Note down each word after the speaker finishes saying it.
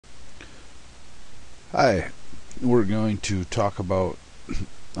Hi, we're going to talk about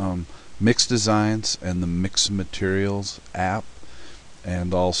mix designs and the mix materials app,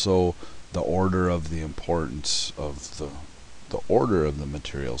 and also the order of the importance of the order of the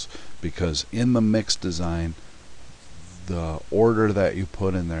materials, because in the mix design the order that you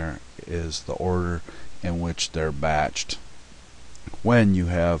put in there is the order in which they're batched when you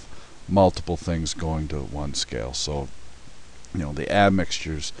have multiple things going to one scale. So the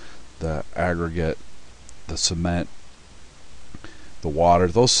admixtures, the aggregate, the cement, the water,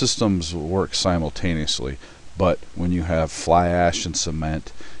 those systems work simultaneously. But when you have fly ash and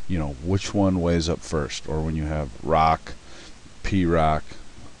cement, which one weighs up first? Or when you have rock, p-rock,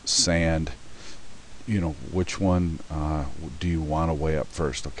 sand, which one do you want to weigh up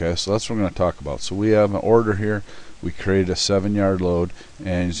first? Okay, so that's what we're going to talk about. So we have an order here. We created a 7-yard load,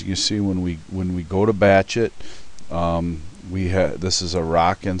 and as you can see, when we go to batch it, this is a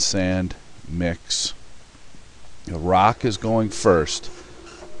rock and sand mix. The rock is going first,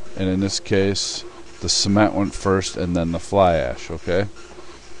 and in this case the cement went first and then the fly ash. Okay,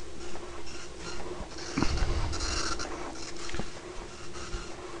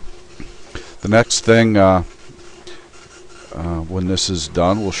 the next thing, when this is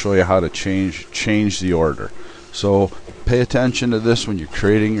done, we'll show you how to change the order. So pay attention to this when you're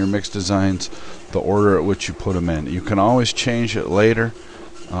creating your mix designs, the order at which you put them in. You can always change it later,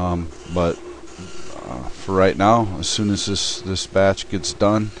 but for right now, as soon as this batch gets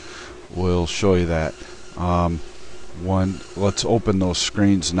done, we'll show you that. Let's open those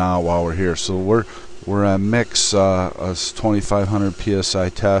screens now while we're here. So we're at mix, a 2500 psi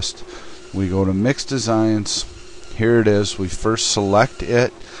test. We go to mix designs. Here it is. We first select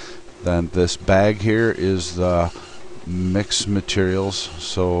it. Then this bag here is the mix materials.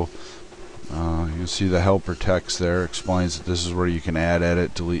 So you can see the helper text there explains that this is where you can add,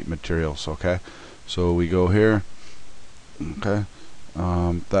 edit, delete materials. Okay, so we go here. Okay,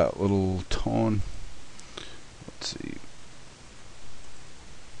 that little tone. Let's see.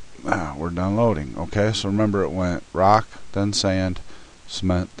 We're done loading. Okay, so remember, it went rock, then sand,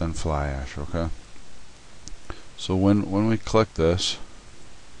 cement, then fly ash. Okay, so when we click this,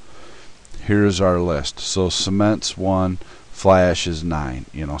 here's our list. So cement's 1, fly ash is 9.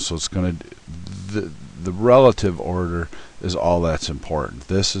 So it's going to, the relative order is all that's important.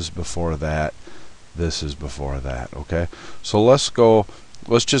 This is before that, this is before that. Okay, so let's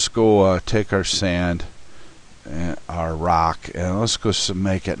just go take our sand and our rock, and let's go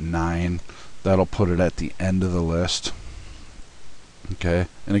make it 9. That'll put it at the end of the list. Okay,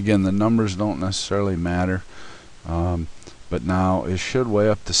 and again, the numbers don't necessarily matter, but now it should weigh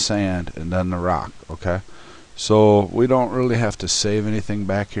up the sand and then the rock. Okay, so we don't really have to save anything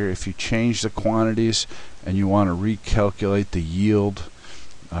back here. If you change the quantities and you want to recalculate the yield,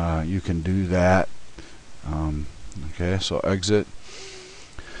 you can do that. Okay, so exit.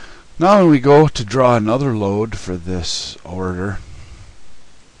 Now when we go to draw another load for this order,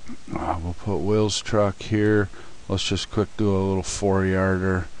 we'll put Will's truck here. Let's just quick do a little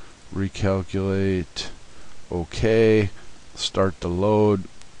 4-yarder, recalculate. Okay, start the load.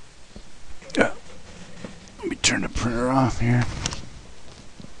 Let me turn the printer off here.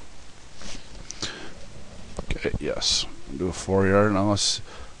 Okay, yes, do a 4-yarder. Now let's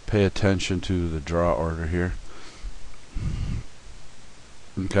pay attention to the draw order here.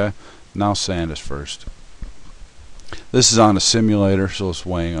 Okay, now sand is first. This is on a simulator, so it's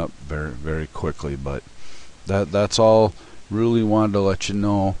weighing up very, very quickly, but that's all really wanted to let you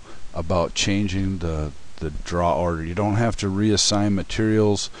know about changing the draw order. You don't have to reassign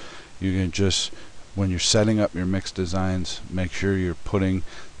materials. You can just, when you're setting up your mix designs, make sure you're putting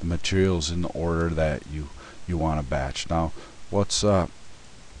the materials in the order that you want to batch. Now let's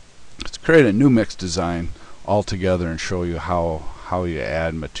create a new mix design altogether and show you how you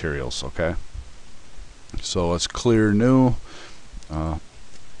add materials. Okay, so let's clear new.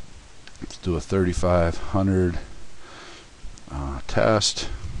 Let's do a 3500 test.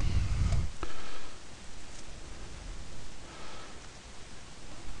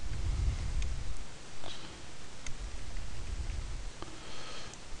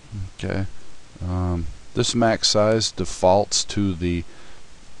 Okay, this max size defaults to the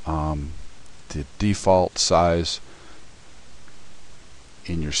default size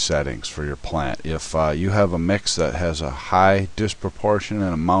in your settings for your plant. If you have a mix that has a high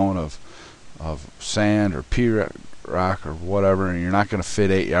disproportionate amount of sand or p-rock or whatever, and you're not going to fit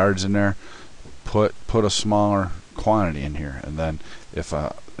 8 yards in there, put a smaller quantity in here, and then if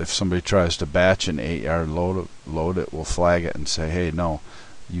somebody tries to batch an 8-yard load, it will flag it and say, hey, no,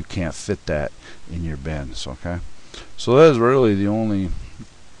 you can't fit that in your bins. Okay, so that is really the only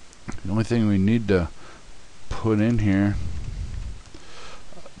thing we need to put in here,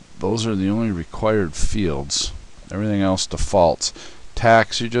 those are the only required fields. Everything else defaults.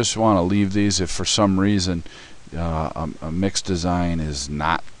 Tax, you just want to leave these if for some reason a mix design is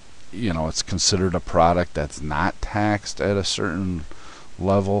not, it's considered a product that's not taxed at a certain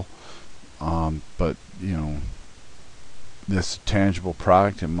level. But it's a tangible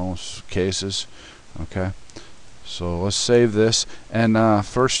product in most cases. Okay, so let's save this, and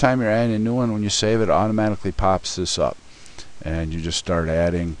first time you're adding a new one, when you save it, automatically pops this up, and you just start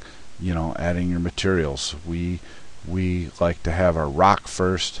adding adding your materials. We like to have our rock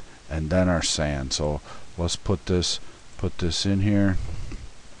first and then our sand, so let's put this in here.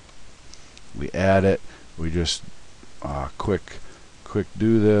 We add it, we just quick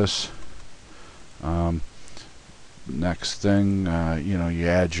do this. Next thing, you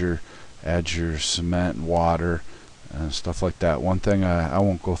add your cement and water and stuff like that. One thing, I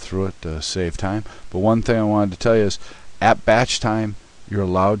won't go through it to save time, but one thing I wanted to tell you is at batch time you're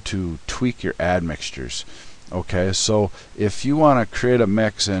allowed to tweak your admixtures. Okay, so if you want to create a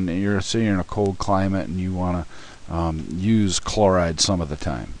mix and you're in a cold climate and you want to use chloride some of the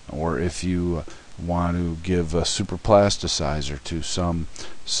time, or if you want to give a super plasticizer to some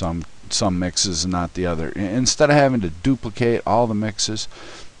mixes and not the other, instead of having to duplicate all the mixes,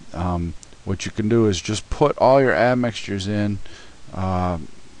 what you can do is just put all your admixtures in,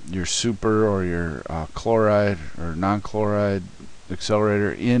 your super or your chloride or non-chloride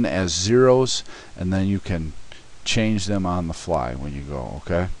accelerator in as zeros, and then you can change them on the fly when you go.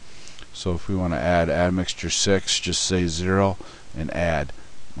 Okay, so if we want to add admixture 6, just say 0 and add.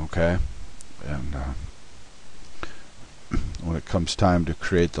 Okay, and when it comes time to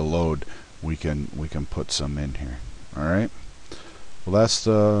create the load, we can put some in here. All right, well, that's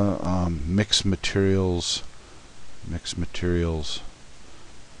the mix materials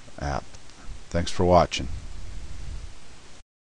app. Thanks for watching.